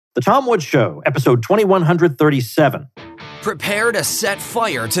The Tom Woods Show, episode 2137. Prepare to set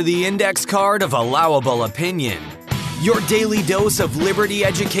fire to the index card of allowable opinion. Your daily dose of liberty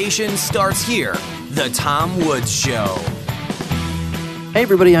education starts here. The Tom Woods Show. Hey,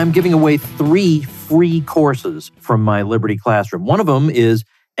 everybody, I'm giving away 3 free courses from my Liberty Classroom. One of them is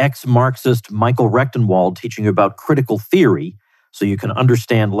ex-Marxist Michael Rechtenwald teaching you about critical theory so you can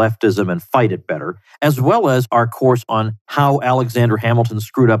understand leftism and fight it better, as well as our course on how Alexander Hamilton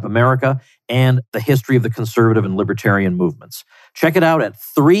screwed up America and the history of the conservative and libertarian movements. Check it out at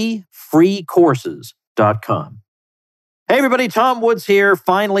 3freecourses.com. Hey, everybody, Tom Woods here.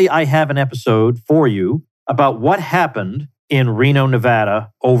 Finally, I have an episode for you about what happened in Reno,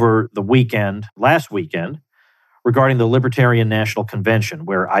 Nevada over the weekend, last weekend, regarding the Libertarian National Convention,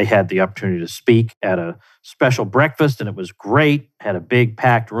 where I had the opportunity to speak at a special breakfast, and it was great. Had a big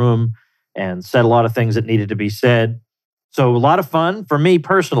packed room and said a lot of things that needed to be said. So a lot of fun for me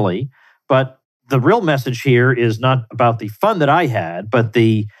personally, but the real message here is not about the fun that I had, but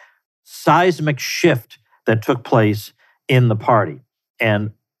the seismic shift that took place in the party. And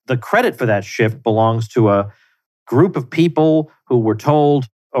the credit for that shift belongs to a group of people who were told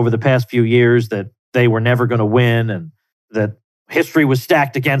over the past few years that they were never going to win and that history was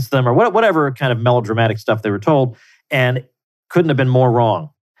stacked against them or whatever kind of melodramatic stuff they were told, and couldn't have been more wrong.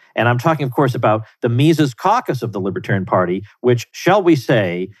 And I'm talking, of course, about the Mises Caucus of the Libertarian Party, which, shall we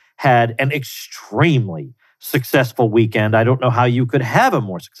say, had an extremely successful weekend. I don't know how you could have a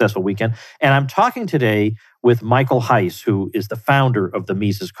more successful weekend. And I'm talking today with Michael Heiss, who is the founder of the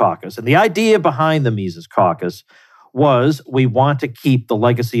Mises Caucus. And the idea behind the Mises Caucus was we want to keep the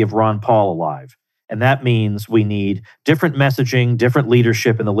legacy of Ron Paul alive. And that means we need different messaging, different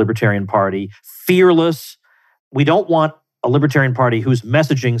leadership in the Libertarian Party, fearless. We don't want a Libertarian Party whose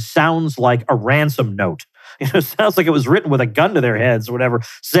messaging sounds like a ransom note. Sounds like it was written with a gun to their heads or whatever,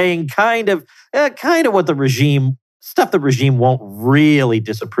 saying kind of what the regime, stuff the regime won't really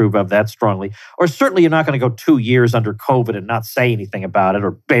disapprove of that strongly. Or certainly you're not going to go 2 years under COVID and not say anything about it or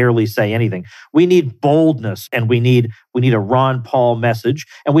barely say anything. We need boldness, and we need a Ron Paul message.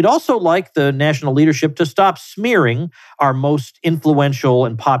 And we'd also like the national leadership to stop smearing our most influential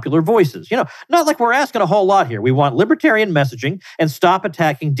and popular voices. Not like we're asking a whole lot here. We want libertarian messaging and stop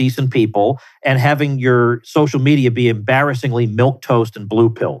attacking decent people and having your social media be embarrassingly milquetoast and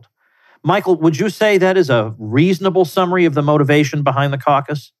blue-pilled. Michael, would you say that is a reasonable summary of the motivation behind the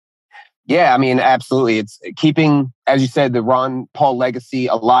caucus? Yeah, I mean, absolutely. It's keeping, as you said, the Ron Paul legacy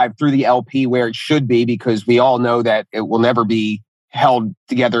alive through the LP where it should be, because we all know that it will never be held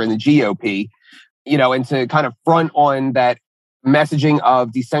together in the GOP, and to kind of front on that messaging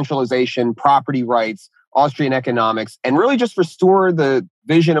of decentralization, property rights, Austrian economics, and really just restore the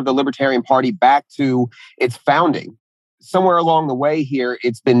vision of the Libertarian Party back to its founding. Somewhere along the way here,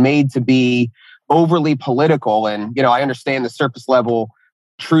 it's been made to be overly political. And, I understand the surface level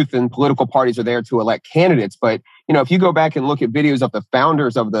truth and political parties are there to elect candidates. But, if you go back and look at videos of the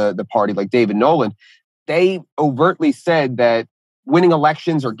founders of the party, like David Nolan, they overtly said that winning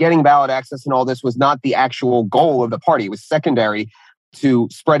elections or getting ballot access and all this was not the actual goal of the party. It was secondary to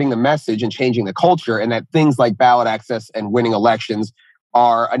spreading the message and changing the culture, and that things like ballot access and winning elections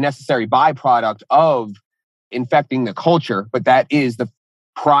are a necessary byproduct of infecting the culture, but that is the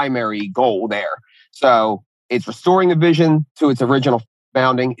primary goal there. So it's restoring the vision to its original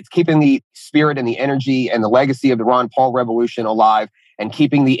founding. It's keeping the spirit and the energy and the legacy of the Ron Paul revolution alive, and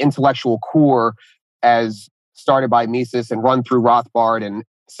keeping the intellectual core as started by Mises and run through Rothbard and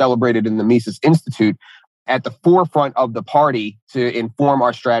celebrated in the Mises Institute at the forefront of the party to inform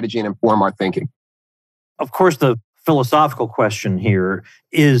our strategy and inform our thinking. Of course, the philosophical question here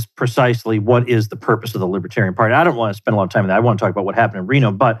is precisely what is the purpose of the Libertarian Party. I don't want to spend a lot of time on that. I want to talk about what happened in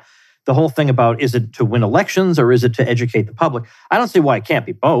Reno, but the whole thing about, is it to win elections or is it to educate the public? I don't see why it can't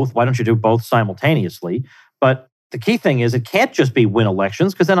be both. Why don't you do both simultaneously? But the key thing is it can't just be win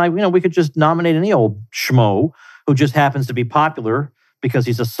elections, because then we could just nominate any old schmo who just happens to be popular because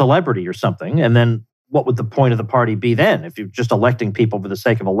he's a celebrity or something, and then what would the point of the party be then if you're just electing people for the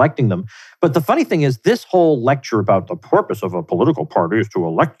sake of electing them? But the funny thing is, this whole lecture about the purpose of a political party is to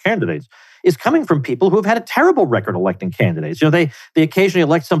elect candidates is coming from people who have had a terrible record electing candidates. They occasionally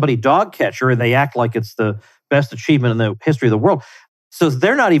elect somebody dog catcher and they act like it's the best achievement in the history of the world. So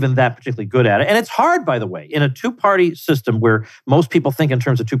they're not even that particularly good at it. And it's hard, by the way, in a two-party system where most people think in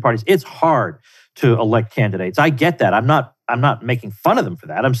terms of two parties, it's hard to elect candidates. I get that. I'm not making fun of them for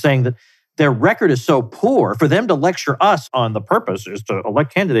that. I'm saying that their record is so poor, for them to lecture us on the purpose is to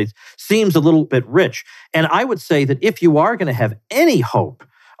elect candidates seems a little bit rich. And I would say that if you are going to have any hope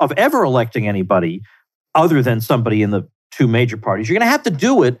of ever electing anybody other than somebody in the two major parties. You're going to have to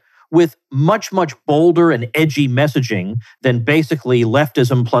do it with much, much bolder and edgy messaging than basically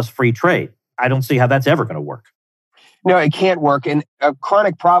leftism plus free trade. I don't see how that's ever going to work. No, it can't work. And a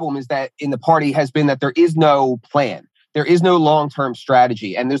chronic problem is that in the party has been that there is no plan. There is no long-term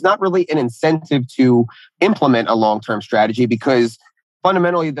strategy. And there's not really an incentive to implement a long-term strategy because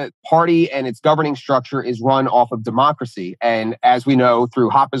fundamentally the party and its governing structure is run off of democracy. And as we know through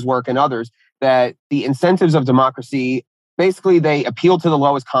Hoppe's work and others, that the incentives of democracy, basically they appeal to the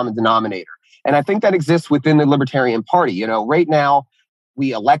lowest common denominator. And I think that exists within the Libertarian Party. You know, right now,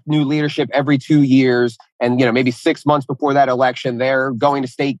 we elect new leadership every 2 years. And, you know, maybe 6 months before that election, they're going to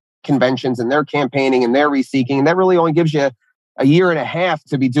state conventions and they're campaigning and they're reseeking. And that really only gives you a year and a half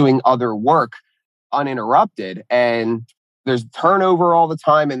to be doing other work uninterrupted. And there's turnover all the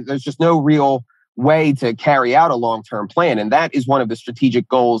time. And there's just no real way to carry out a long-term plan. And that is one of the strategic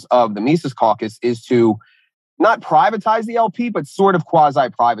goals of the Mises Caucus, is to not privatize the LP, but sort of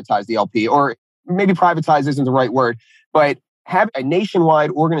quasi-privatize the LP. Or maybe privatize isn't the right word, but have a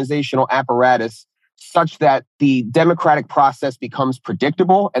nationwide organizational apparatus such that the democratic process becomes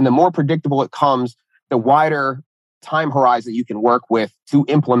predictable. And the more predictable it comes, the wider time horizon you can work with to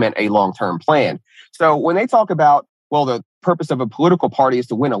implement a long-term plan. So when they talk about, well, the purpose of a political party is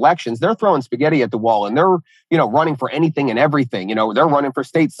to win elections, they're throwing spaghetti at the wall and they're, running for anything and everything. They're running for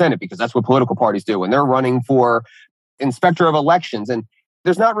state senate because that's what political parties do. And they're running for inspector of elections. And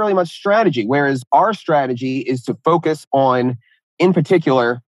there's not really much strategy. Whereas our strategy is to focus on, in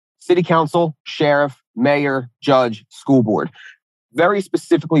particular, city council, sheriff, mayor, judge, school board. Very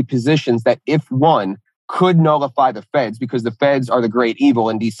specifically positions that if won could nullify the feds, because the feds are the great evil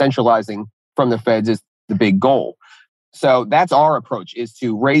and decentralizing from the feds is the big goal. So that's our approach, is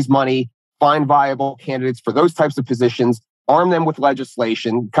to raise money, find viable candidates for those types of positions, arm them with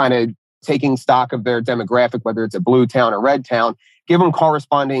legislation, kind of taking stock of their demographic, whether it's a blue town or red town, give them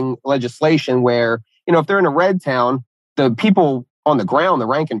corresponding legislation where, if they're in a red town, the people on the ground, the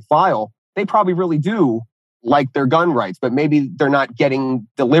rank and file, they probably really do like their gun rights, but maybe they're not getting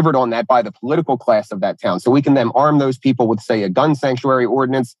delivered on that by the political class of that town. So we can then arm those people with, say, a gun sanctuary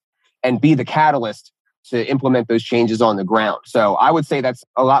ordinance and be the catalyst to implement those changes on the ground. So I would say that's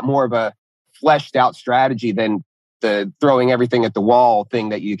a lot more of a fleshed out strategy than the throwing everything at the wall thing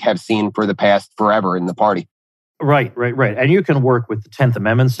that you have seen for the past forever in the party. Right. And you can work with the 10th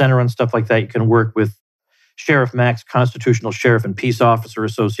Amendment Center and stuff like that. You can work with Sheriff Mack's Constitutional Sheriff and Peace Officer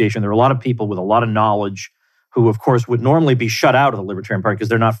Association. There are a lot of people with a lot of knowledge who, of course, would normally be shut out of the Libertarian Party because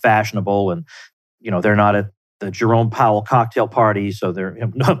they're not fashionable and, they're not at the Jerome Powell cocktail party. So they're,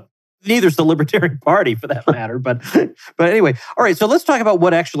 neither's the Libertarian Party for that matter. But anyway, all right. So let's talk about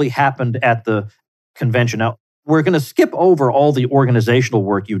what actually happened at the convention. Now, we're going to skip over all the organizational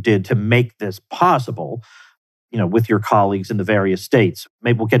work you did to make this possible, with your colleagues in the various states.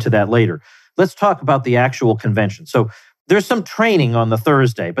 Maybe we'll get to that later. Let's talk about the actual convention. So there's some training on the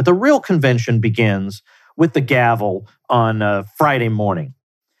Thursday, but the real convention begins with the gavel on Friday morning.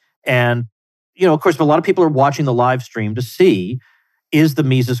 And, of course, a lot of people are watching the live stream to see, is the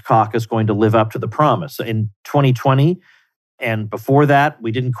Mises Caucus going to live up to the promise? In 2020 and before that,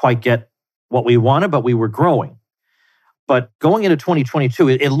 we didn't quite get what we wanted, but we were growing. But going into 2022,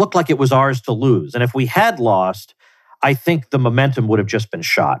 it looked like it was ours to lose. And if we had lost, I think the momentum would have just been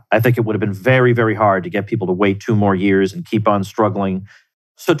shot. I think it would have been very, very hard to get people to wait 2 more years and keep on struggling.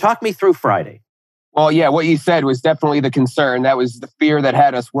 So talk me through Friday. Well, yeah, what you said was definitely the concern. That was the fear that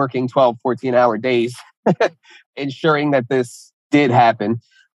had us working 12, 14-hour days, ensuring that this did happen.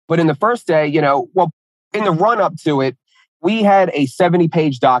 But in the first day, in the run-up to it, we had a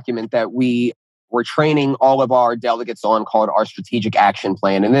 70-page document that we were training all of our delegates on called our Strategic Action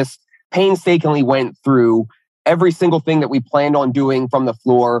Plan. And this painstakingly went through every single thing that we planned on doing from the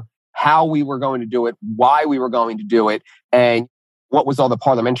floor, how we were going to do it, why we were going to do it, and what was all the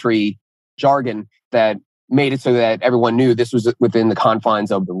parliamentary jargon that made it so that everyone knew this was within the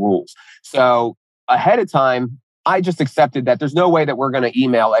confines of the rules. So ahead of time, I just accepted that there's no way that we're going to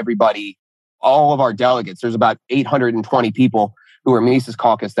email everybody, all of our delegates. There's about 820 people who were Mises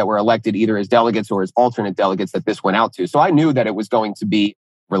Caucus that were elected either as delegates or as alternate delegates that this went out to. So I knew that it was going to be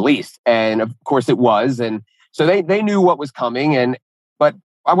released. And of course it was. And so they knew what was coming. But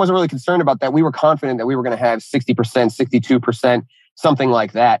I wasn't really concerned about that. We were confident that we were going to have 60%, 62%, something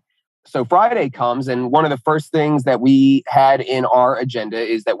like that. So Friday comes, and one of the first things that we had in our agenda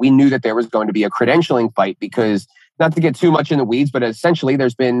is that we knew that there was going to be a credentialing fight, because, not to get too much in the weeds, but essentially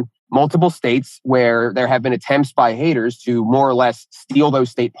there's been multiple states where there have been attempts by haters to more or less steal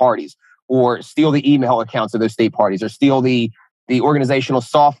those state parties, or steal the email accounts of those state parties, or steal the organizational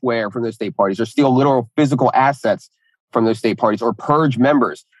software from those state parties, or steal literal physical assets from those state parties or purge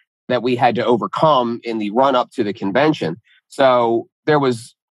members that we had to overcome in the run up to the convention. So there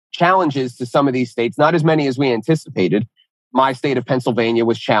was challenges to some of these states, not as many as we anticipated. My state of Pennsylvania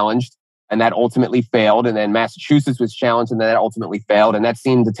was challenged and that ultimately failed. And then Massachusetts was challenged and that ultimately failed. And that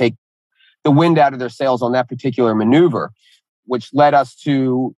seemed to take the wind out of their sails on that particular maneuver, which led us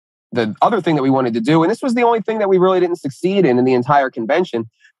to the other thing that we wanted to do. And this was the only thing that we really didn't succeed in the entire convention,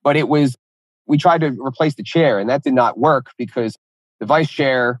 but it was, we tried to replace the chair and that did not work because the vice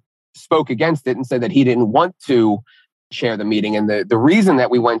chair spoke against it and said that he didn't want to chair the meeting. And the reason that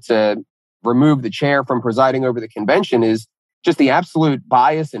we went to remove the chair from presiding over the convention is just the absolute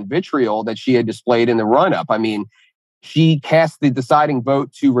bias and vitriol that she had displayed in the run-up. I mean, she cast the deciding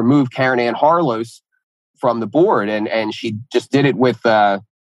vote to remove Karen Ann Harlos from the board, and she just did it with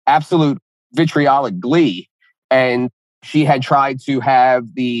absolute vitriolic glee. And she had tried to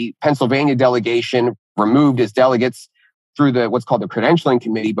have the Pennsylvania delegation removed as delegates through the what's called the credentialing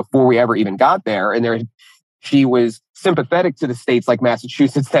committee before we ever even got there. And she was sympathetic to the states like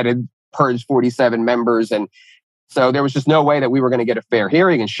Massachusetts that had purged 47 members. And so there was just no way that we were going to get a fair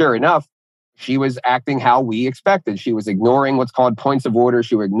hearing. And sure enough, she was acting how we expected. She was ignoring what's called points of order.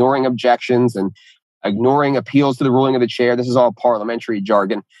 She was ignoring objections and ignoring appeals to the ruling of the chair. This is all parliamentary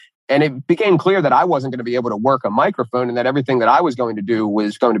jargon. And it became clear that I wasn't going to be able to work a microphone and that everything that I was going to do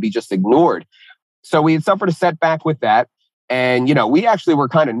was going to be just ignored. So we had suffered a setback with that. And, we actually were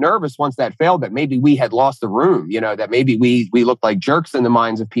kind of nervous once that failed, that maybe we had lost the room, that maybe we looked like jerks in the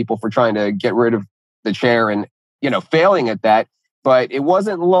minds of people for trying to get rid of the chair and, failing at that. But it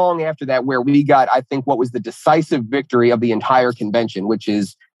wasn't long after that where we got, I think, what was the decisive victory of the entire convention, which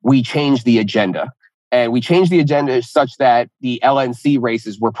is we changed the agenda. And we changed the agenda such that the LNC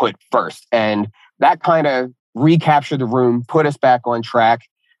races were put first. And that kind of recaptured the room, put us back on track,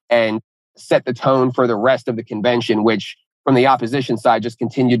 and set the tone for the rest of the convention, which from the opposition side just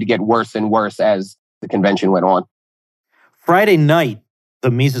continued to get worse and worse as the convention went on. Friday night,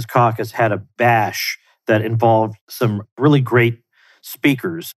 the Mises Caucus had a bash that involved some really great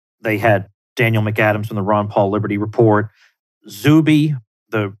speakers. They had Daniel McAdams from the Ron Paul Liberty Report, Zuby,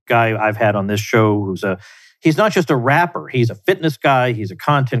 the guy I've had on this show, he's not just a rapper, he's a fitness guy, he's a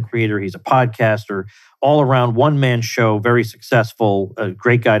content creator, he's a podcaster, all around one-man show, very successful, a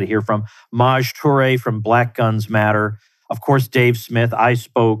great guy to hear from. Maj Toure from Black Guns Matter. Of course, Dave Smith, I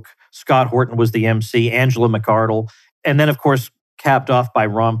Spoke, Scott Horton was the MC, Angela McArdle, and then, of course, capped off by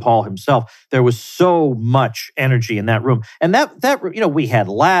Ron Paul himself. There was so much energy in that room. And that we had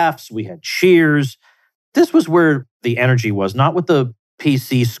laughs, we had cheers. This was where the energy was, not with the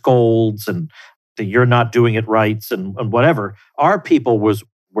PC scolds and the you're not doing it rights and whatever. Our people was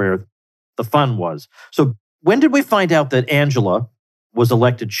where the fun was. So when did we find out that Angela was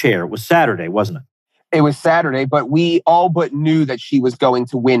elected chair? It was Saturday, wasn't it? It was Saturday, but we all but knew that she was going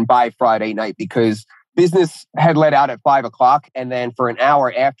to win by Friday night because business had let out at 5:00. And then for an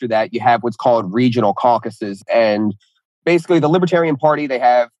hour after that, you have what's called regional caucuses. And basically the Libertarian Party, they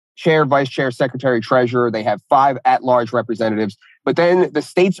have chair, vice chair, secretary, treasurer. They have 5 at-large representatives. But then the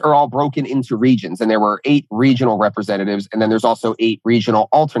states are all broken into regions. And there were 8 regional representatives. And then there's also 8 regional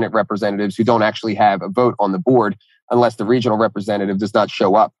alternate representatives who don't actually have a vote on the board unless the regional representative does not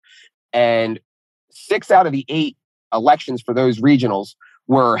show up. And 6 out of the 8 elections for those regionals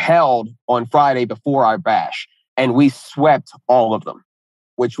were held on Friday before our bash. And we swept all of them,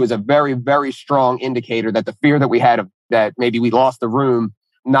 which was a very, very strong indicator that the fear that we had of that maybe we lost the room,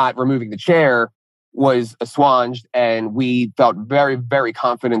 not removing the chair, was assuaged. And we felt very, very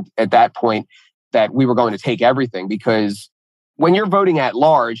confident at that point that we were going to take everything, because when you're voting at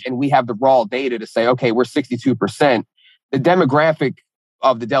large and we have the raw data to say, okay, we're 62%, the demographic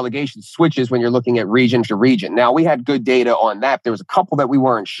of the delegation switches when you're looking at region to region. Now, we had good data on that. There was a couple that we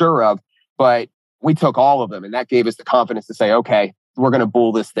weren't sure of, but we took all of them. And that gave us the confidence to say, okay, we're going to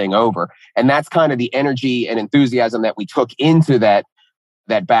bull this thing over. And that's kind of the energy and enthusiasm that we took into that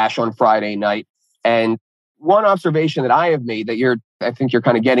bash on Friday night. And one observation that I have made that I think you're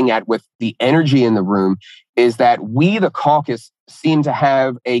kind of getting at with the energy in the room is that we, the caucus, seem to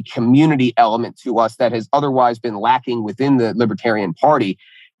have a community element to us that has otherwise been lacking within the Libertarian Party.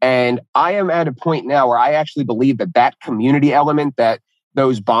 And I am at a point now where I actually believe that community element, that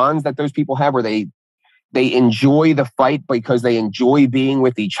those bonds that those people have, where they enjoy the fight because they enjoy being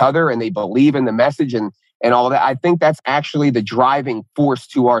with each other and they believe in the message and all of that. I think that's actually the driving force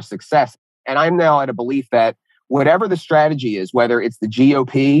to our success. And I'm now at a belief that whatever the strategy is, whether it's the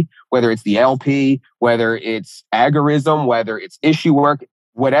GOP, whether it's the LP, whether it's agorism, whether it's issue work,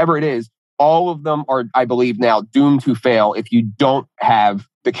 whatever it is, all of them are, I believe now, doomed to fail if you don't have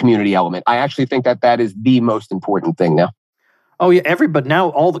the community element. I actually think that that is the most important thing now. Oh yeah, everybody now,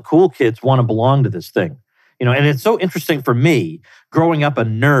 all the cool kids want to belong to this thing. And it's so interesting for me, growing up a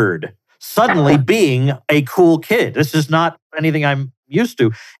nerd, suddenly being a cool kid. This is not anything I'm used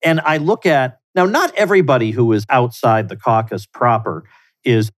to. And I look at, now not everybody who is outside the caucus proper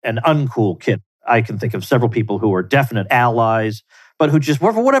is an uncool kid. I can think of several people who are definite allies, but who just,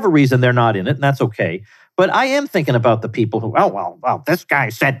 for whatever reason, they're not in it, and that's okay. But I am thinking about the people who, well, this guy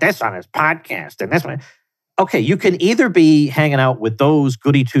said this on his podcast, and this one. Okay, you can either be hanging out with those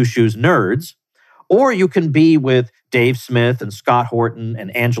goody two-shoes nerds, or you can be with Dave Smith and Scott Horton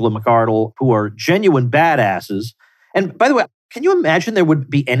and Angela McArdle, who are genuine badasses. And by the way, can you imagine there would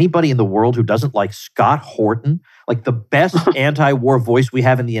be anybody in the world who doesn't like Scott Horton, like the best anti-war voice we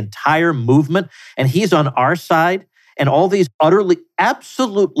have in the entire movement, and he's on our side, and all these utterly,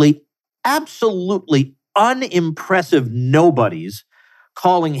 absolutely unimpressive nobodies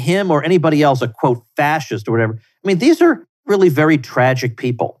calling him or anybody else a, quote, fascist or whatever. I mean, these are really very tragic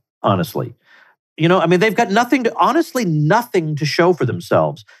people, honestly. They've got nothing to show for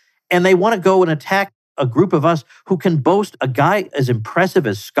themselves. And they want to go and attack a group of us who can boast a guy as impressive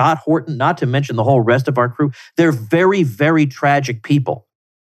as Scott Horton, not to mention the whole rest of our crew. They're very, very tragic people.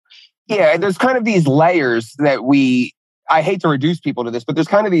 Yeah, there's kind of these layers that I hate to reduce people to this, but there's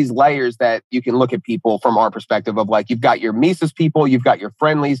kind of these layers that you can look at people from our perspective of, like, you've got your Mises people, you've got your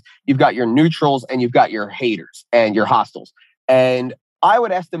friendlies, you've got your neutrals, and you've got your haters and your hostiles. And I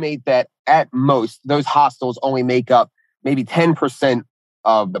would estimate that at most, those hostiles only make up maybe 10%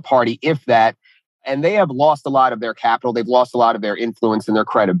 of the party, if that. And they have lost a lot of their capital. They've lost a lot of their influence and their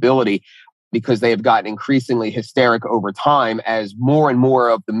credibility because they have gotten increasingly hysteric over time as more and more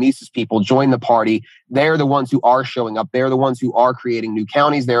of the Mises people join the party. They're the ones who are showing up. They're the ones who are creating new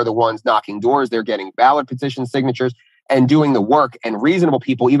counties. They're the ones knocking doors. They're getting ballot petition signatures and doing the work. And reasonable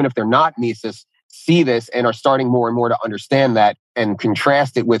people, even if they're not Mises, see this and are starting more and more to understand that and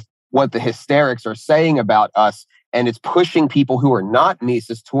contrast it with what the hysterics are saying about us. And it's pushing people who are not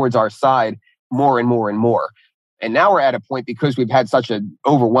Mises towards our side more and more and more. And now we're at a point, because we've had such an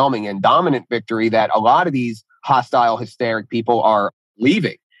overwhelming and dominant victory, that a lot of these hostile, hysteric people are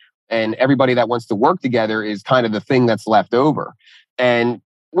leaving. And everybody that wants to work together is kind of the thing that's left over. And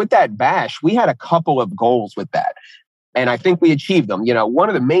with that bash, we had a couple of goals with that. And I think we achieved them. One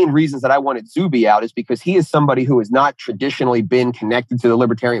of the main reasons that I wanted Zuby out is because he is somebody who has not traditionally been connected to the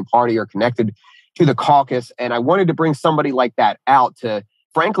Libertarian Party or connected to the caucus. And I wanted to bring somebody like that out to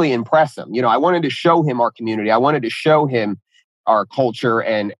frankly impress him. I wanted to show him our community. I wanted to show him our culture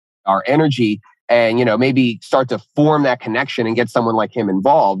and our energy and, maybe start to form that connection and get someone like him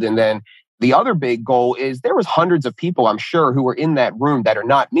involved. And then the other big goal is there was hundreds of people, I'm sure, who were in that room that are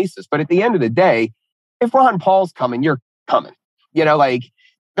not Mises. But at the end of the day, if Ron Paul's coming, you're coming.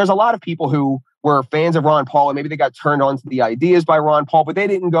 There's a lot of people who were fans of Ron Paul and maybe they got turned on to the ideas by Ron Paul, but they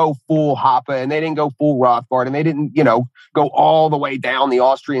didn't go full Hoppe and they didn't go full Rothbard and they didn't, go all the way down the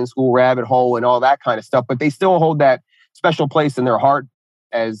Austrian school rabbit hole and all that kind of stuff. But they still hold that special place in their heart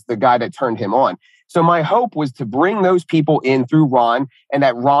as the guy that turned him on. So my hope was to bring those people in through Ron, and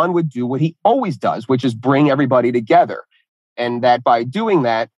that Ron would do what he always does, which is bring everybody together. And that by doing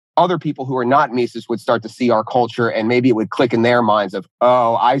that, other people who are not Mises would start to see our culture, and maybe it would click in their minds of,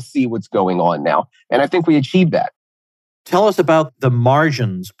 oh, I see what's going on now. And I think we achieved that. Tell us about the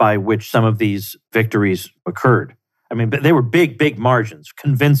margins by which some of these victories occurred. I mean, they were big margins,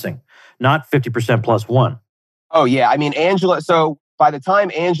 convincing, not 50% plus one. Oh, yeah. I mean, Angela, so by the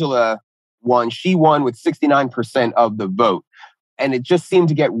time Angela won, she won with 69% of the vote. And it just seemed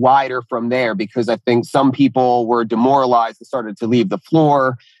to get wider from there because I think some people were demoralized and started to leave the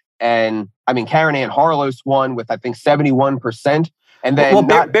floor. And I mean, Karen Ann Harlos won with, I think, 71%. And then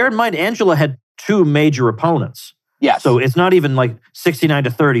bear in mind, Angela had two major opponents. Yes. So it's not even like 69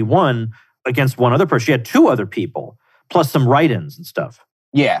 to 31 against one other person. She had two other people, plus some write-ins and stuff.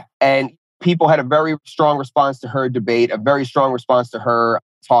 Yeah. And people had a very strong response to her debate, a very strong response to her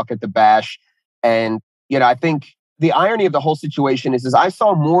talk at the bash. And, I think the irony of the whole situation is I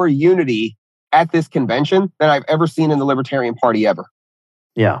saw more unity at this convention than I've ever seen in the Libertarian Party ever.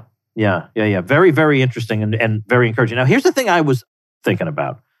 Yeah. Very, very interesting and very encouraging. Now, here's the thing I was thinking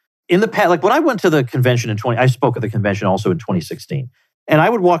about. In the past, like when I went to the convention I spoke at the convention also in 2016. And I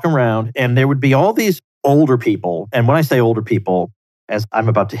would walk around and there would be all these older people. And when I say older people, as I'm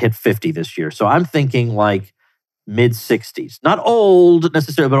about to hit 50 this year. So I'm thinking like mid-60s. Not old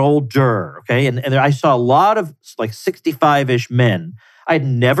necessarily, but older, okay? And I saw a lot of like 65-ish men I'd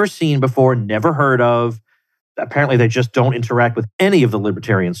never seen before, never heard of. Apparently, they just don't interact with any of the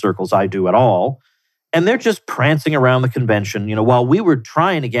libertarian circles I do at all. And they're just prancing around the convention, while we were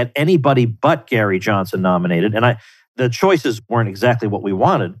trying to get anybody but Gary Johnson nominated. And the choices weren't exactly what we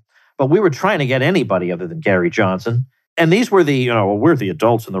wanted, but we were trying to get anybody other than Gary Johnson. And these were we're the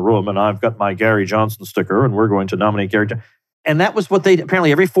adults in the room, and I've got my Gary Johnson sticker, and we're going to nominate Gary Johnson. And that was what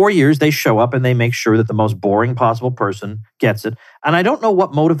apparently every 4 years, they show up and they make sure that the most boring possible person gets it. And I don't know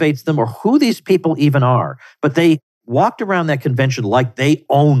what motivates them or who these people even are, but they walked around that convention like they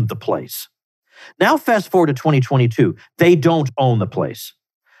owned the place. Now, fast forward to 2022, they don't own the place.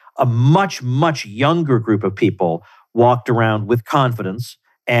 A much, much younger group of people walked around with confidence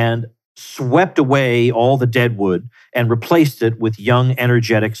and swept away all the dead wood and replaced it with young,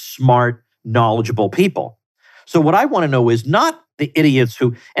 energetic, smart, knowledgeable people. So what I want to know is not the idiots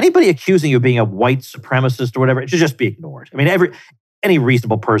anybody accusing you of being a white supremacist or whatever, it should just be ignored. I mean, any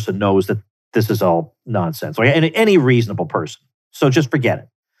reasonable person knows that this is all nonsense. Right? Any reasonable person. So just forget it.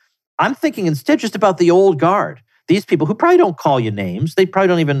 I'm thinking instead just about the old guard. These people who probably don't call you names. They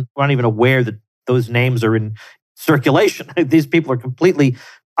probably aren't even aware that those names are in circulation. These people are completely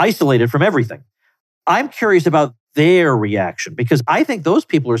isolated from everything. I'm curious about their reaction because I think those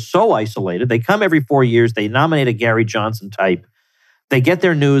people are so isolated. They come every 4 years. They nominate a Gary Johnson type. They get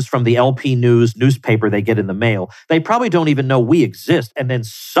their news from the LP News newspaper they get in the mail. They probably don't even know we exist. And then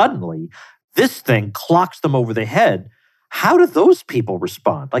suddenly this thing clocks them over the head. How do those people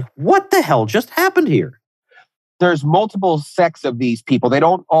respond? Like, what the hell just happened here? There's multiple sects of these people. They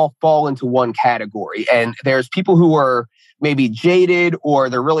don't all fall into one category. And there's people who are maybe jaded or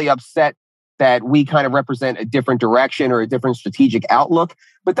they're really upset that we kind of represent a different direction or a different strategic outlook.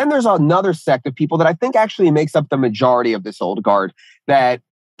 But then there's another sect of people that I think actually makes up the majority of this old guard, that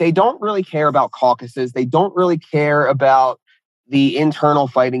they don't really care about caucuses. They don't really care about the internal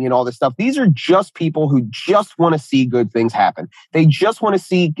fighting and all this stuff. These are just people who just want to see good things happen. They just want to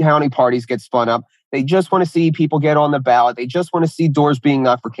see county parties get spun up. They just want to see people get on the ballot. They just want to see doors being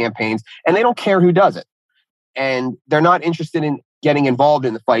knocked for campaigns. And they don't care who does it. And they're not interested in getting involved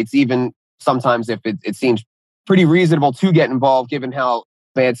in the fights, even sometimes if it seems pretty reasonable to get involved, given how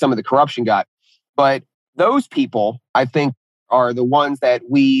bad some of the corruption got. But those people, I think, are the ones that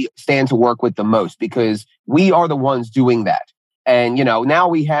we stand to work with the most because we are the ones doing that. And, now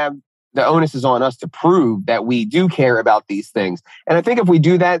we have the onus is on us to prove that we do care about these things. And I think if we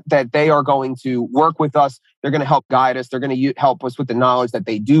do that they are going to work with us. They're going to help guide us. They're going to help us with the knowledge that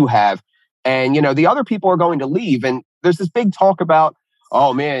they do have. And, the other people are going to leave. And there's this big talk about,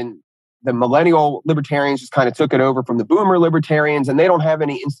 oh, man, the millennial libertarians just kind of took it over from the boomer libertarians and they don't have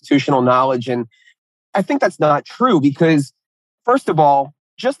any institutional knowledge. And I think that's not true because, first of all,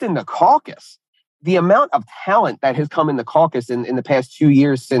 just in the caucus, the amount of talent that has come in the caucus in the past 2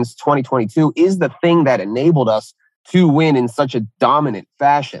 years since 2022 is the thing that enabled us to win in such a dominant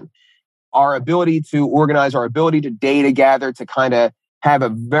fashion. Our ability to organize, our ability to data gather, to kind of have a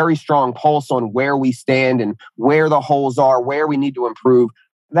very strong pulse on where we stand and where the holes are, where we need to improve.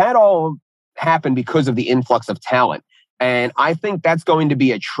 That all happened because of the influx of talent. And I think that's going to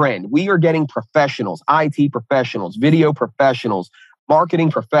be a trend. We are getting professionals, IT professionals, video professionals, marketing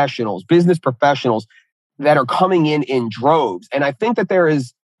professionals, business professionals that are coming in droves. And I think that there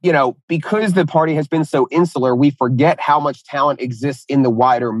is, because the party has been so insular, we forget how much talent exists in the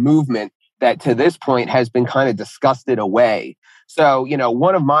wider movement that to this point has been kind of disgusted away. So,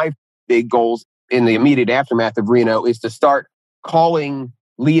 one of my big goals in the immediate aftermath of Reno is to start calling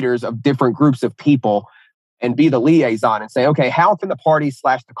leaders of different groups of people and be the liaison and say, okay, how can the party /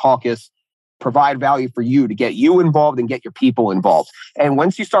 the caucus provide value for you to get you involved and get your people involved? And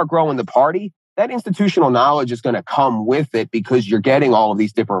once you start growing the party, that institutional knowledge is going to come with it because you're getting all of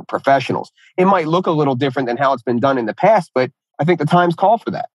these different professionals. It might look a little different than how it's been done in the past, but I think the times call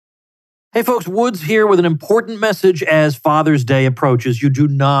for that. Hey folks, Woods here with an important message as Father's Day approaches. You do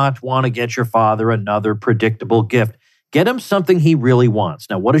not want to get your father another predictable gift. Get him something he really wants.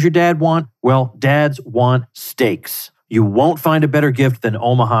 Now, what does your dad want? Well, dads want steaks. You won't find a better gift than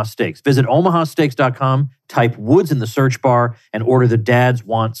Omaha Steaks. Visit omahasteaks.com, type Woods in the search bar, and order the Dads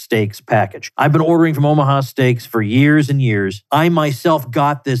Want Steaks package. I've been ordering from Omaha Steaks for years and years. I myself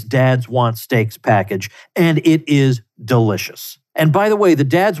got this Dads Want Steaks package, and it is delicious. And by the way, the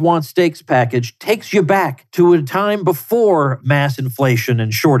Dads Want Steaks package takes you back to a time before mass inflation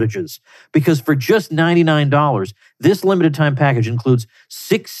and shortages. Because for just $99, this limited time package includes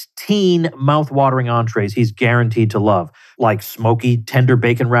 16 mouth-watering entrees he's guaranteed to love, like smoky, tender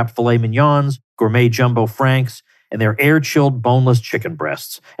bacon-wrapped filet mignons, gourmet jumbo franks, and their air-chilled boneless chicken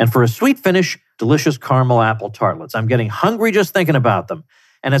breasts. And for a sweet finish, delicious caramel apple tartlets. I'm getting hungry just thinking about them.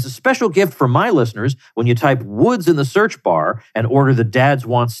 And as a special gift for my listeners, when you type Woods in the search bar and order the Dads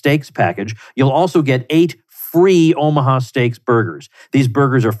Want Steaks package, you'll also get 8 free Omaha Steaks burgers. These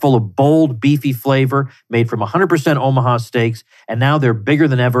burgers are full of bold, beefy flavor, made from 100% Omaha steaks, and now they're bigger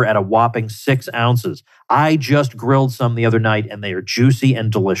than ever at a whopping 6 ounces. I just grilled some the other night, and they are juicy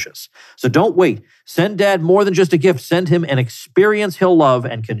and delicious. So don't wait. Send Dad more than just a gift. Send him an experience he'll love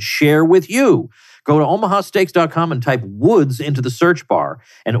and can share with you. Go to omahasteaks.com and type Woods into the search bar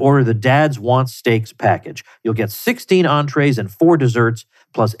and order the Dads Want Steaks package. You'll get 16 entrees and 4 desserts,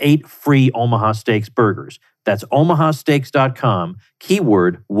 plus 8 free Omaha Steaks burgers. That's omahasteaks.com,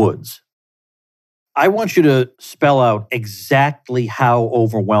 keyword Woods. I want you to spell out exactly how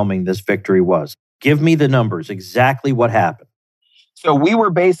overwhelming this victory was. Give me the numbers, exactly what happened. So we were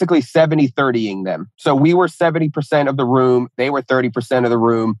basically 70-30ing them. So we were 70% of the room. They were 30% of the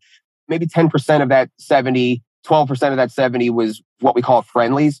room. Maybe 10% of that 70, 12% of that 70 was what we call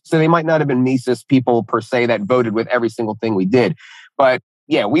friendlies. So they might not have been Mises people per se that voted with every single thing we did. But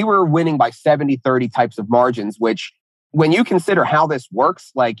yeah, we were winning by 70-30 types of margins, which when you consider how this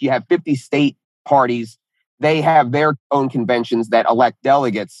works, like you have 50 state parties, they have their own conventions that elect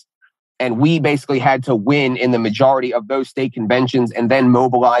delegates. And we basically had to win in the majority of those state conventions and then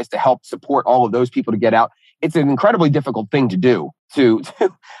mobilize to help support all of those people to get out. It's an incredibly difficult thing to do, to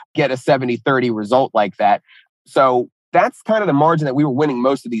get a 70-30 result like that. So that's kind of the margin that we were winning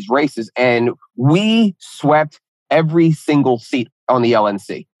most of these races. And we swept every single seat on the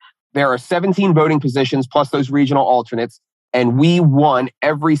LNC. There are 17 voting positions plus those regional alternates, and we won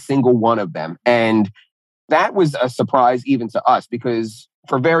every single one of them. And that was a surprise even to us because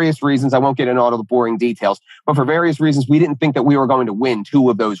for various reasons, I won't get into all the boring details, but for various reasons, we didn't think that we were going to win 2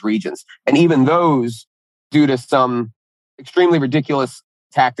 of those regions. And even those, due to some extremely ridiculous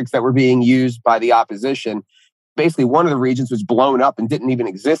tactics that were being used by the opposition, basically one of the regions was blown up and didn't even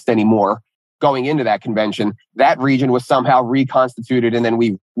exist anymore going into that convention. That region was somehow reconstituted and then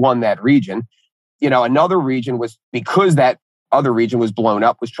we won that region. You know, another region was, because that other region was blown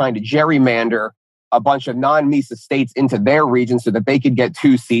up, was trying to gerrymander a bunch of non-Mises states into their region so that they could get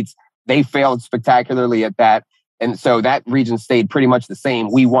 2 seats. They failed spectacularly at that. And so that region stayed pretty much the same.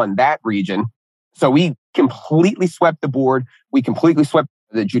 We won that region. So we completely swept the board. We completely swept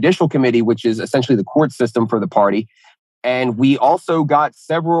the judicial committee, which is essentially the court system for the party. And we also got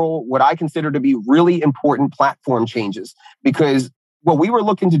several, what I consider to be really important platform changes, because what we were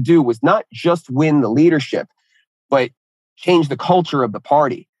looking to do was not just win the leadership, but change the culture of the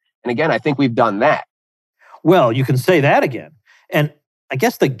party. And again, I think we've done that. Well, you can say that again. And I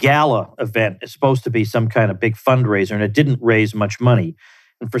guess the gala event is supposed to be some kind of big fundraiser, and it didn't raise much money.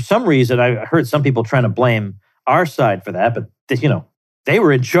 And for some reason, I heard some people trying to blame our side for that, but they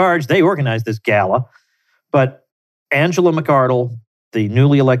were in charge. They organized this gala. But Angela McArdle, the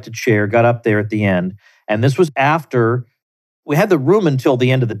newly elected chair, got up there at the end. And this was after we had the room until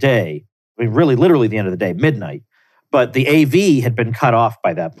the end of the day. I mean, really, literally the end of the day, midnight. But the AV had been cut off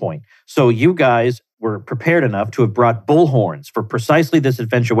by that point. So you guys were prepared enough to have brought bullhorns for precisely this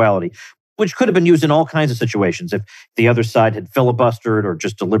eventuality, which could have been used in all kinds of situations. If the other side had filibustered or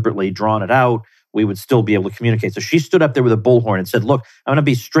just deliberately drawn it out, we would still be able to communicate. So she stood up there with a bullhorn and said, look, I'm going to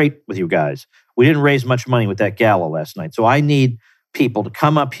be straight with you guys. We didn't raise much money with that gala last night. So I need people to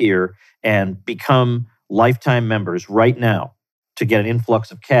come up here and become lifetime members right now to get an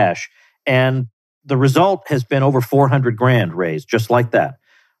influx of cash. And the result has been over $400,000 raised, just like that,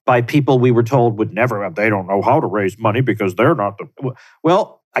 by people we were told would never, they don't know how to raise money because they're not the...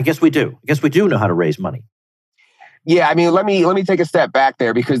 Well, I guess we do. I guess we do know how to raise money. Yeah, I mean, let me take a step back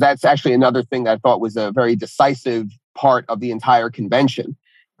there, because that's actually another thing that I thought was a very decisive part of the entire convention.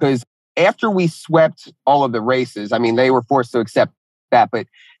 Because after we swept all of the races, I mean, they were forced to accept that, but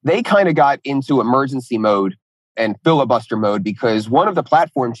they kind of got into emergency mode and filibuster mode, because one of the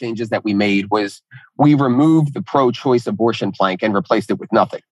platform changes that we made was we removed the pro-choice abortion plank and replaced it with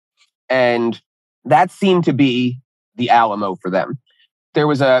nothing. And that seemed to be the Alamo for them. There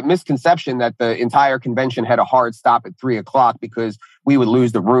was a misconception that the entire convention had a hard stop at 3:00 because we would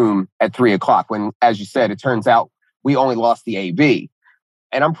lose the room at 3:00, when, as you said, it turns out we only lost the AV.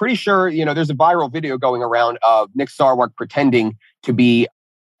 And I'm pretty sure, there's a viral video going around of Nick Sarwark pretending to be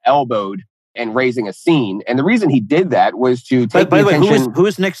elbowed and raising a scene. And the reason he did that was to take By the way, attention... who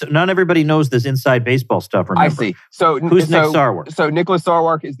is Nick? Not everybody knows this inside baseball stuff, remember? I see. Who's Nick Sarwark? So Nicholas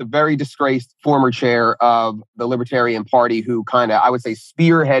Sarwark is the very disgraced former chair of the Libertarian Party, who kind of, I would say,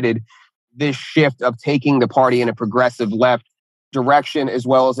 spearheaded this shift of taking the party in a progressive left direction, as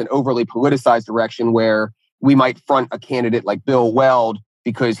well as an overly politicized direction, where we might front a candidate like Bill Weld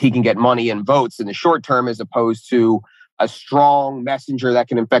because he can get money and votes in the short term, as opposed to a strong messenger that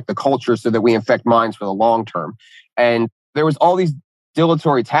can infect the culture so that we infect minds for the long term. And there was all these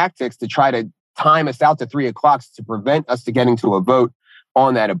dilatory tactics to try to time us out to 3 o'clock to prevent us to getting to a vote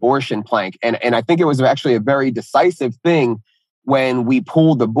on that abortion plank. And I think it was actually a very decisive thing when we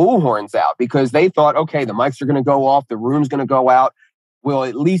pulled the bullhorns out, because they thought, okay, the mics are going to go off, the room's going to go out, we'll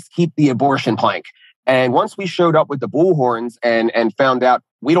at least keep the abortion plank. And once we showed up with the bullhorns and found out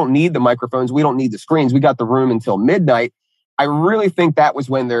we don't need the microphones, we don't need the screens, we got the room until midnight, I really think that was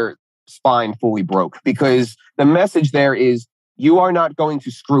when their spine fully broke, because the message there is, you are not going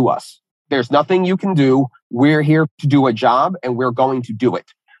to screw us. There's nothing you can do. We're here to do a job and we're going to do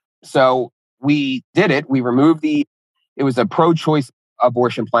it. So we did it. We removed it was a pro-choice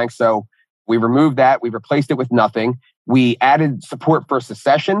abortion plank. So we removed that. We replaced it with nothing. We added support for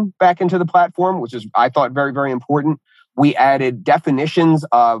secession back into the platform, which is, I thought, very, very important. We added definitions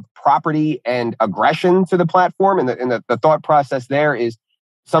of property and aggression to the platform. And the thought process there is,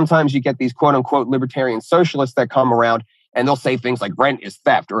 sometimes you get these quote unquote libertarian socialists that come around and they'll say things like rent is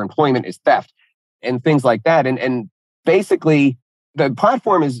theft or employment is theft and things like that. And basically, the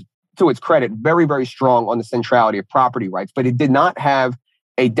platform is, to its credit, very, very strong on the centrality of property rights, but it did not have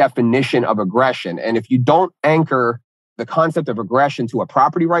a definition of aggression. And if you don't anchor the concept of aggression to a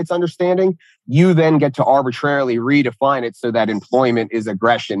property rights understanding, you then get to arbitrarily redefine it so that employment is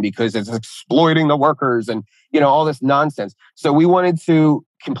aggression because it's exploiting the workers and, all this nonsense. So we wanted to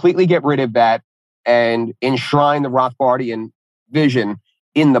completely get rid of that and enshrine the Rothbardian vision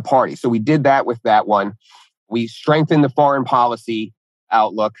in the party. So we did that with that one. We strengthened the foreign policy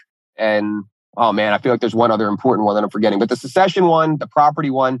outlook. And, oh man, I feel like there's one other important one that I'm forgetting. But the secession one, the property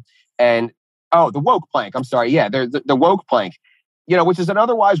one, and, the woke plank. I'm sorry. Yeah, the woke plank, which is an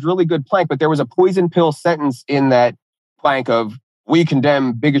otherwise really good plank. But there was a poison pill sentence in that plank of, we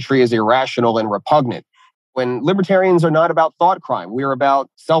condemn bigotry as irrational and repugnant. When libertarians are not about thought crime, we're about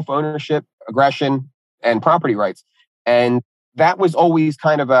self-ownership, aggression, and property rights. And that was always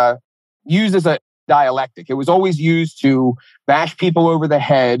kind of used as a dialectic. It was always used to bash people over the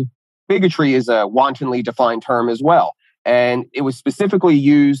head. Bigotry is a wantonly defined term as well. And it was specifically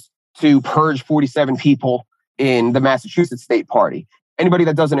used to purge 47 people in the Massachusetts State Party. Anybody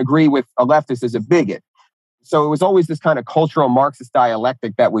that doesn't agree with a leftist is a bigot. So it was always this kind of cultural Marxist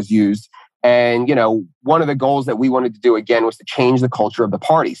dialectic that was used. And, one of the goals that we wanted to do again was to change the culture of the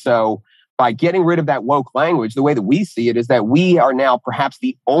party. So by getting rid of that woke language, the way that we see it is that we are now perhaps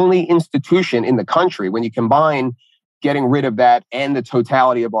the only institution in the country, when you combine getting rid of that and the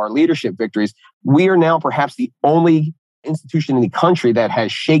totality of our leadership victories, we are now perhaps the only institution in the country that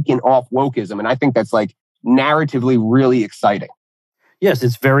has shaken off wokeism. And I think that's narratively really exciting. Yes,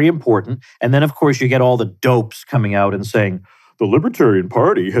 it's very important. And then, of course, you get all the dopes coming out and saying, the Libertarian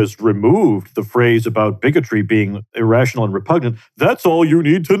Party has removed the phrase about bigotry being irrational and repugnant. That's all you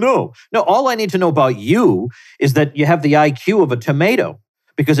need to know. No, all I need to know about you is that you have the IQ of a tomato.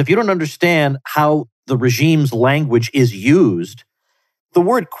 Because if you don't understand how the regime's language is used, the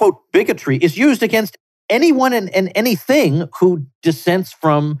word, quote, bigotry is used against anyone and anything who dissents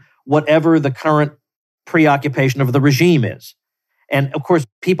from whatever the current preoccupation of the regime is. And of course,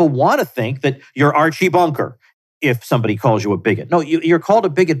 people want to think that you're Archie Bunker if somebody calls you a bigot. No, you're called a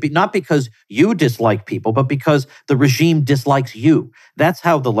bigot not because you dislike people, but because the regime dislikes you. That's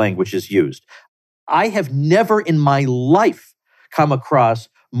how the language is used. I have never in my life come across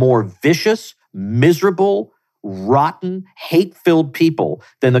more vicious, miserable, rotten, hate-filled people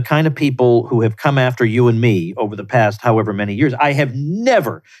than the kind of people who have come after you and me over the past however many years. I have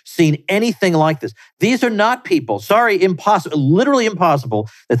never seen anything like this. These are not people, literally impossible,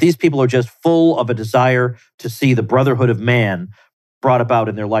 that these people are just full of a desire to see the brotherhood of man brought about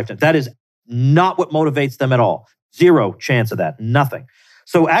in their lifetime. That is not what motivates them at all. Zero chance of that. Nothing.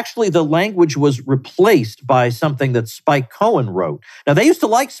 So actually, the language was replaced by something that Spike Cohen wrote. Now, they used to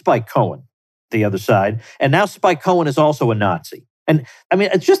like Spike Cohen, the other side, and now Spike Cohen is also a Nazi. And I mean,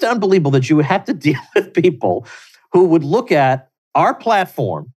 it's just unbelievable that you would have to deal with people who would look at our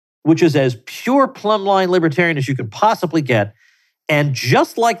platform, which is as pure plumb-line libertarian as you can possibly get, and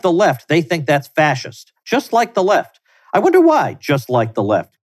just like the left, they think that's fascist. Just like the left. I wonder why, just like the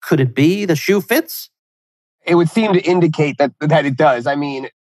left. Could it be the shoe fits? It would seem to indicate that it does. I mean,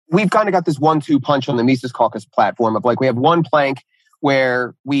 we've kind of got this 1-2 punch on the Mises Caucus platform of we have one plank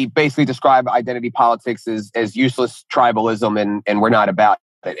where we basically describe identity politics as useless tribalism and we're not about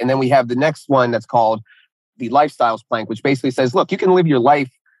it. And then we have the next one that's called the lifestyles plank, which basically says, look, you can live your life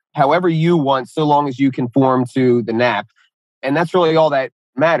however you want so long as you conform to the NAP. And that's really all that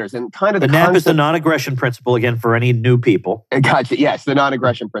matters. And kind of the NAP is the non-aggression principle, again, for any new people. Gotcha. Yes, the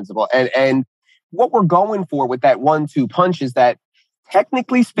non-aggression principle. And what we're going for with that 1-2 punch is that,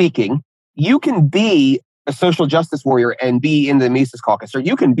 technically speaking, you can be a social justice warrior and be in the Mises Caucus, or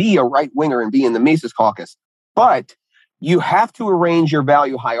you can be a right winger and be in the Mises Caucus. But you have to arrange your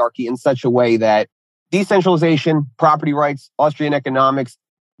value hierarchy in such a way that decentralization, property rights, Austrian economics,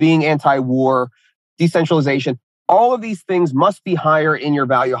 being anti-war, decentralization, all of these things must be higher in your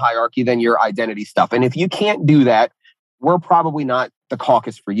value hierarchy than your identity stuff. And if you can't do that, we're probably not the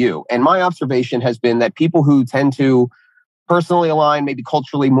caucus for you. And my observation has been that people who tend to personally align, maybe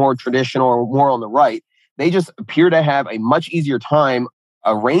culturally more traditional or more on the right, they just appear to have a much easier time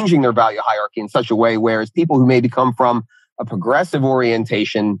arranging their value hierarchy in such a way, whereas people who maybe come from a progressive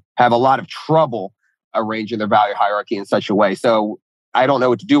orientation have a lot of trouble arranging their value hierarchy in such a way. So I don't know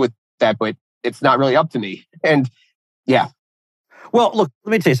what to do with that, but it's not really up to me. And yeah. Well, look,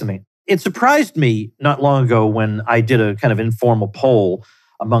 let me tell you something. It surprised me not long ago when I did a kind of informal poll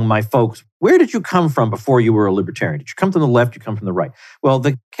among my folks. Where did you come from before you were a libertarian? Did you come from the left? Did you come from the right? Well,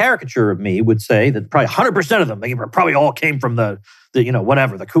 the caricature of me would say that probably 100% of them, they probably all came from the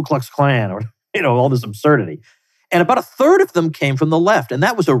whatever, the Ku Klux Klan or, all this absurdity. And about a third of them came from the left. And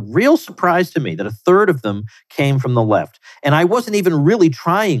that was a real surprise to me that a third of them came from the left. And I wasn't even really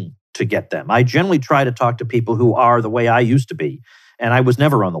trying to get them. I generally try to talk to people who are the way I used to be. And I was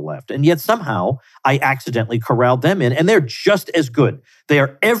never on the left. And yet somehow I accidentally corralled them in. And they're just as good. They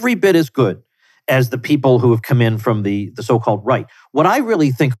are every bit as good as the people who have come in from the so-called right. What I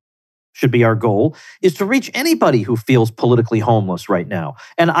really think should be our goal is to reach anybody who feels politically homeless right now.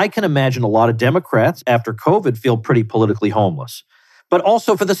 And I can imagine a lot of Democrats after COVID feel pretty politically homeless. But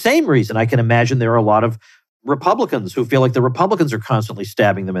also for the same reason, I can imagine there are a lot of Republicans who feel like the Republicans are constantly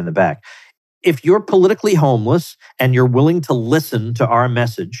stabbing them in the back. If you're politically homeless and you're willing to listen to our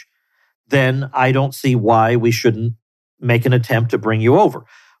message, then I don't see why we shouldn't make an attempt to bring you over.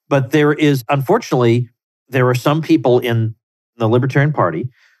 But unfortunately, there are some people in the Libertarian Party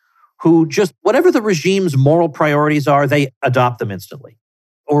who just, whatever the regime's moral priorities are, they adopt them instantly.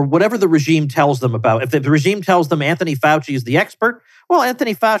 Or whatever the regime tells them about. If the regime tells them Anthony Fauci is the expert, well,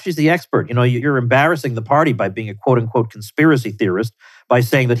 Anthony Fauci is the expert. You're embarrassing the party by being a quote-unquote conspiracy theorist by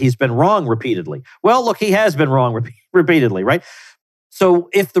saying that he's been wrong repeatedly. Well, look, he has been wrong repeatedly, right? So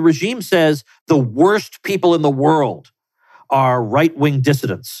if the regime says the worst people in the world are right-wing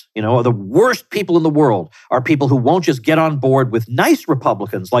dissidents, the worst people in the world are people who won't just get on board with nice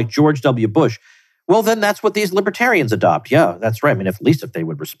Republicans like George W. Bush, well, then that's what these libertarians adopt. Yeah, that's right. I mean, at least if they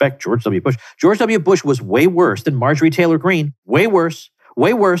would respect George W. Bush. George W. Bush was way worse than Marjorie Taylor Greene. Way worse,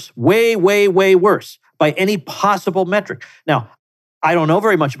 way worse, way, way, way worse by any possible metric. Now, I don't know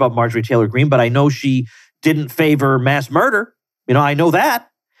very much about Marjorie Taylor Greene, but I know she didn't favor mass murder. I know that.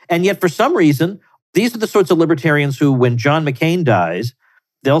 And yet, for some reason, these are the sorts of libertarians who, when John McCain dies,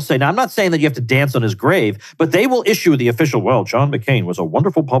 they'll say, now, I'm not saying that you have to dance on his grave, but they will issue the official, well, John McCain was a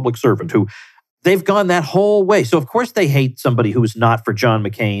wonderful public servant who... They've gone that whole way. So, of course, they hate somebody who's not for John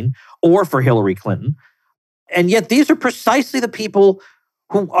McCain or for Hillary Clinton. And yet these are precisely the people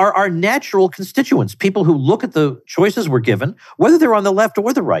who are our natural constituents, people who look at the choices we're given, whether they're on the left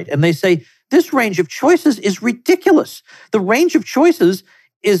or the right, and they say, this range of choices is ridiculous. The range of choices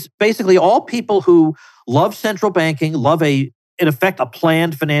is basically all people who love central banking, love in effect, a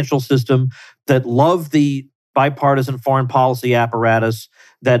planned financial system, that love the bipartisan foreign policy apparatus,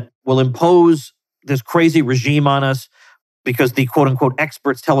 that will impose this crazy regime on us because the quote-unquote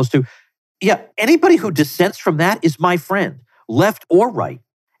experts tell us to. Yeah, anybody who dissents from that is my friend, left or right.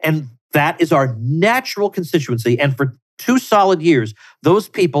 And that is our natural constituency. And for 2 solid years, those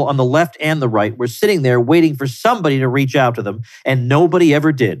people on the left and the right were sitting there waiting for somebody to reach out to them, and nobody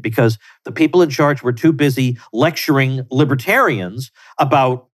ever did because the people in charge were too busy lecturing libertarians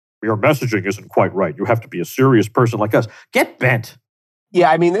about, your messaging isn't quite right. You have to be a serious person like us. Get bent. Yeah,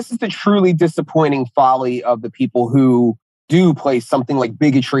 I mean, this is the truly disappointing folly of the people who do place something like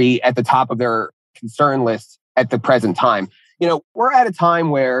bigotry at the top of their concern list at the present time. We're at a time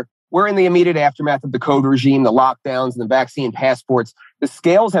where we're in the immediate aftermath of the COVID regime, the lockdowns, and the vaccine passports. The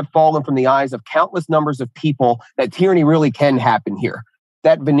scales have fallen from the eyes of countless numbers of people that tyranny really can happen here.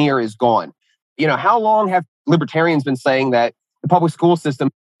 That veneer is gone. How long have libertarians been saying that the public school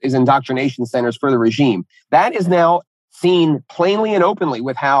system is indoctrination centers for the regime? That is now seen plainly and openly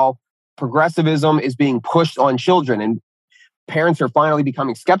with how progressivism is being pushed on children, and parents are finally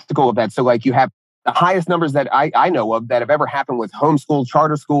becoming skeptical of that. So you have the highest numbers that I know of that have ever happened with homeschool,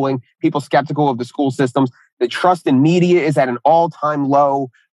 charter schooling, people skeptical of the school systems. The trust in media is at an all-time low.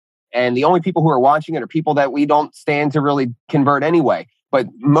 And the only people who are watching it are people that we don't stand to really convert anyway. But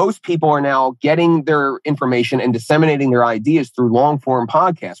most people are now getting their information and disseminating their ideas through long form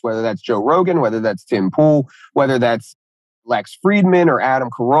podcasts, whether that's Joe Rogan, whether that's Tim Pool, whether that's Lex Friedman or Adam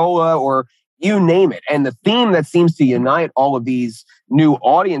Carolla, or you name it. And the theme that seems to unite all of these new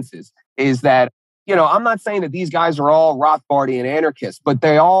audiences is that, I'm not saying that these guys are all Rothbardian anarchists, but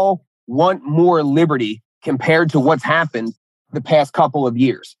they all want more liberty compared to what's happened the past couple of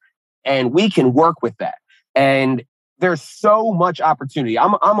years. And we can work with that. And there's so much opportunity.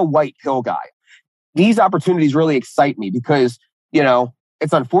 I'm a white pill guy. These opportunities really excite me because,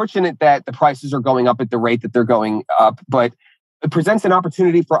 it's unfortunate that the prices are going up at the rate that they're going up, but it presents an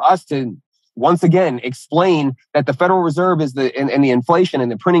opportunity for us to once again explain that the Federal Reserve is and the inflation and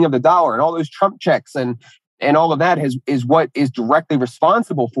the printing of the dollar and all those Trump checks and all of that is what is directly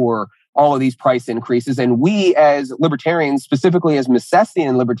responsible for all of these price increases. And we as libertarians, specifically as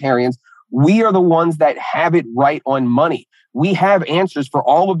Misesian libertarians, we are the ones that have it right on money. We have answers for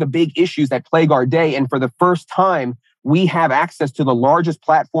all of the big issues that plague our day. And for the first time, we have access to the largest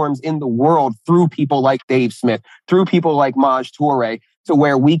platforms in the world through people like Dave Smith, through people like Maj Toure, to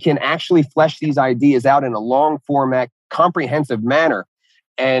where we can actually flesh these ideas out in a long format, comprehensive manner.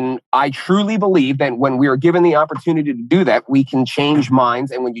 And I truly believe that when we are given the opportunity to do that, we can change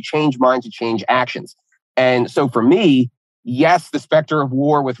minds. And when you change minds, you change actions. And so for me, yes, the specter of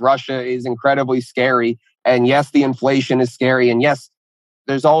war with Russia is incredibly scary. And yes, the inflation is scary. And yes,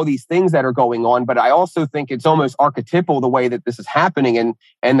 there's all these things that are going on. But I also think it's almost archetypal the way that this is happening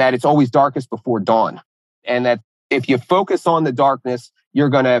and that it's always darkest before dawn. And that if you focus on the darkness, you're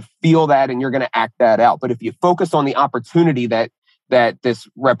going to feel that and you're going to act that out. But if you focus on the opportunity that this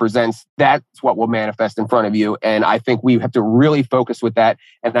represents, that's what will manifest in front of you. And I think we have to really focus with that.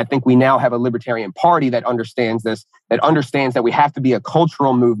 And I think we now have a Libertarian Party that understands this, that understands that we have to be a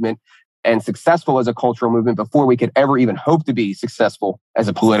cultural movement and successful as a cultural movement before we could ever even hope to be successful as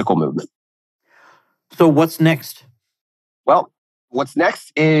a political movement. So what's next? Well, what's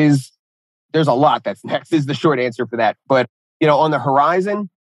next is, there's a lot that's next is the short answer for that. But, on the horizon,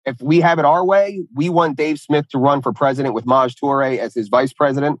 if we have it our way, we want Dave Smith to run for president with Maj Toure as his vice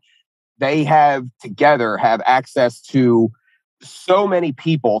president. They have access to so many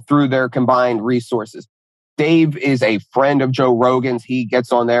people through their combined resources. Dave is a friend of Joe Rogan's. He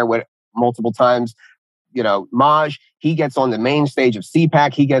gets on there with multiple times. Maj, he gets on the main stage of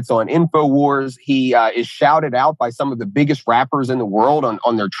CPAC. He gets on InfoWars. He is shouted out by some of the biggest rappers in the world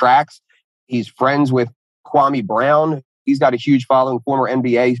on their tracks. He's friends with Kwame Brown. He's got a huge following, former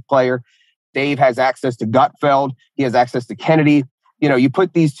NBA player. Dave has access to Gutfeld. He has access to Kennedy. You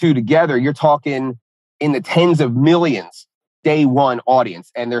put these two together, you're talking in the tens of millions day one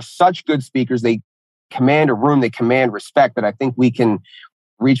audience. And they're such good speakers. They command a room. They command respect that I think we can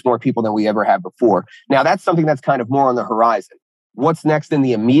reach more people than we ever have before. Now, that's something that's kind of more on the horizon. What's next in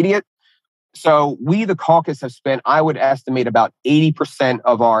the immediate? So we, the caucus, have spent, I would estimate, about 80%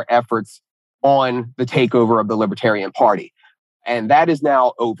 of our efforts on the takeover of the Libertarian Party. And that is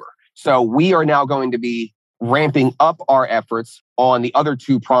now over. So we are now going to be ramping up our efforts on the other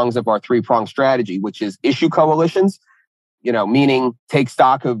two prongs of our three-pronged strategy, which is issue coalitions, meaning take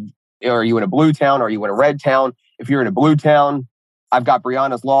stock of, are you in a blue town? Are you in a red town? If you're in a blue town, I've got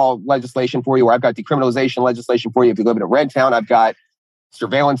Breonna's Law legislation for you, or I've got decriminalization legislation for you. If you live in a red town, I've got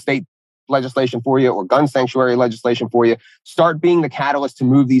surveillance state legislation for you, or gun sanctuary legislation for you. Start being the catalyst to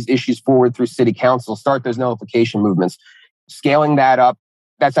move these issues forward through city council. Start those nullification movements. Scaling that up,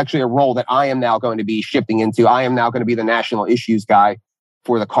 that's actually a role that I am now going to be shifting into. I am now going to be the national issues guy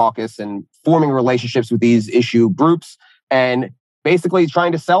for the caucus and forming relationships with these issue groups and basically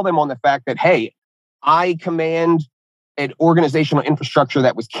trying to sell them on the fact that, hey, I command an organizational infrastructure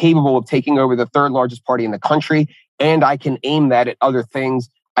that was capable of taking over the third largest party in the country, and I can aim that at other things.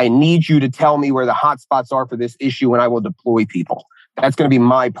 I need you to tell me where the hot spots are for this issue, and I will deploy people. That's going to be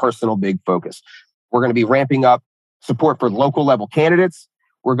my personal big focus. We're going to be ramping up support for local level candidates.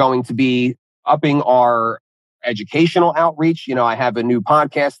 We're going to be upping our educational outreach. I have a new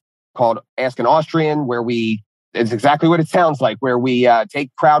podcast called Ask an Austrian, where it's exactly what it sounds like, where we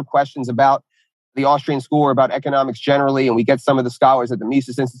take crowd questions about the Austrian school or about economics generally, and we get some of the scholars at the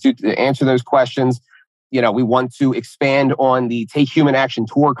Mises Institute to answer those questions. We want to expand on the Take Human Action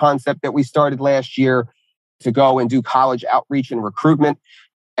Tour concept that we started last year to go and do college outreach and recruitment.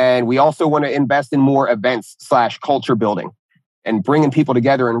 And we also want to invest in more events / culture building and bringing people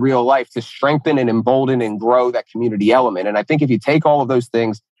together in real life to strengthen and embolden and grow that community element. And I think if you take all of those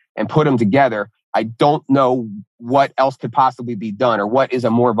things and put them together, I don't know what else could possibly be done or what is a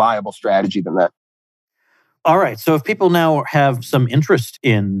more viable strategy than that. All right. So if people now have some interest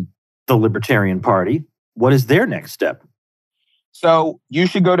in the Libertarian Party, what is their next step? So you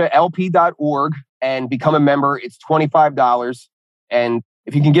should go to lp.org and become a member. It's $25. And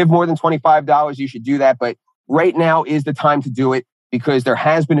if you can give more than $25, you should do that. But right now is the time to do it because there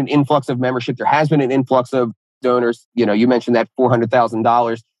has been an influx of membership. There has been an influx of donors. You mentioned that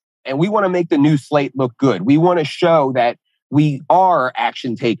 $400,000. And we want to make the new slate look good. We want to show that we are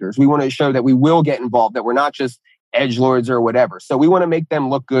action takers. We want to show that we will get involved, that we're not just edgelords or whatever. So we want to make them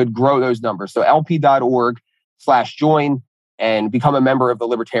look good, grow those numbers. So lp.org/join and become a member of the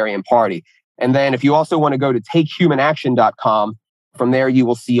Libertarian Party. And then if you also want to go to takehumanaction.com, from there you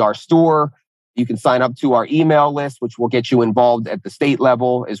will see our store. You can sign up to our email list, which will get you involved at the state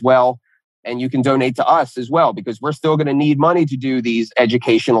level as well. And you can donate to us as well, because we're still going to need money to do these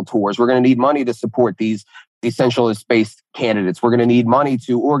educational tours. We're going to need money to support these decentralist-based candidates. We're going to need money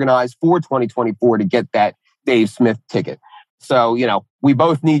to organize for 2024 to get that Dave Smith ticket. So, we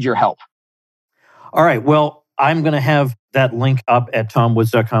both need your help. All right. Well, I'm going to have that link up at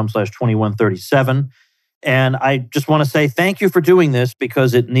tomwoods.com/2137. And I just want to say thank you for doing this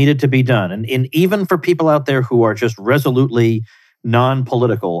because it needed to be done. And even for people out there who are just resolutely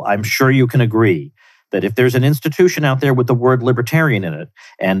non-political, I'm sure you can agree that if there's an institution out there with the word libertarian in it,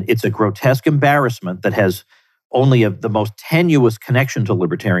 and it's a grotesque embarrassment that has only the most tenuous connection to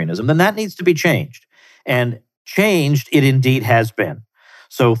libertarianism, then that needs to be changed. And changed it indeed has been.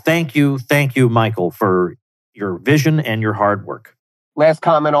 So thank you, Michael, for your vision and your hard work. Last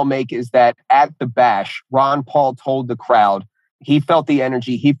comment I'll make is that at the bash, Ron Paul told the crowd, he felt the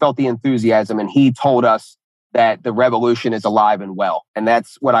energy, he felt the enthusiasm, and he told us that the revolution is alive and well. And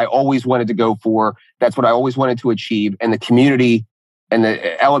that's what I always wanted to go for. That's what I always wanted to achieve. And the community and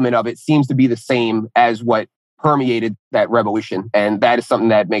the element of it seems to be the same as what permeated that revolution. And that is something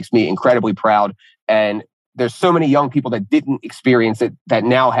that makes me incredibly proud. And there's so many young people that didn't experience it that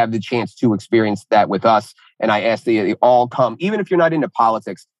now have the chance to experience that with us. And I ask that you all come, even if you're not into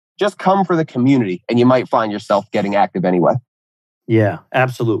politics, just come for the community and you might find yourself getting active anyway. Yeah,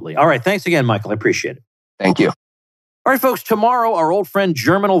 absolutely. All right. Thanks again, Michael. I appreciate it. Thank you. All right, folks. Tomorrow, our old friend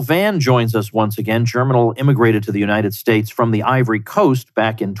Germinal Van joins us once again. Germinal immigrated to the United States from the Ivory Coast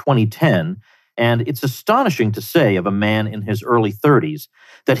back in 2010. And it's astonishing to say of a man in his early 30s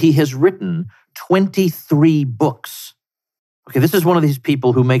that he has written 23 books. Okay, this is one of these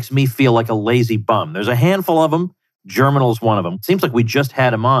people who makes me feel like a lazy bum. There's a handful of them. Germinal's one of them. It seems like we just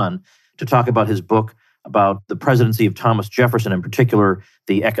had him on to talk about his book about the presidency of Thomas Jefferson, in particular,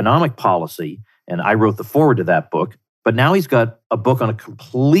 the economic policy. And I wrote the foreword to that book. But now he's got a book on a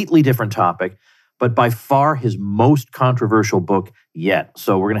completely different topic, but by far his most controversial book yet.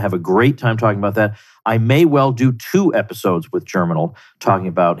 So we're going to have a great time talking about that. I may well do 2 episodes with Germinal talking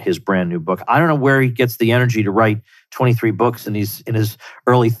about his brand new book. I don't know where he gets the energy to write 23 books and he's in his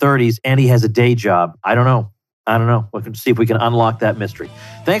early 30s and he has a day job. I don't know. We'll see if we can unlock that mystery.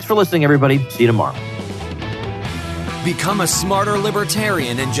 Thanks for listening, everybody. See you tomorrow. Become a smarter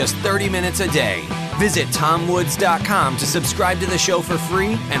libertarian in just 30 minutes a day. Visit tomwoods.com to subscribe to the show for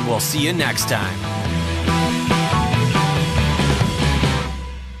free, and we'll see you next time.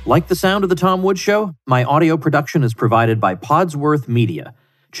 Like the sound of The Tom Woods Show? My audio production is provided by Podsworth Media.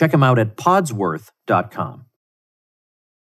 Check them out at podsworth.com.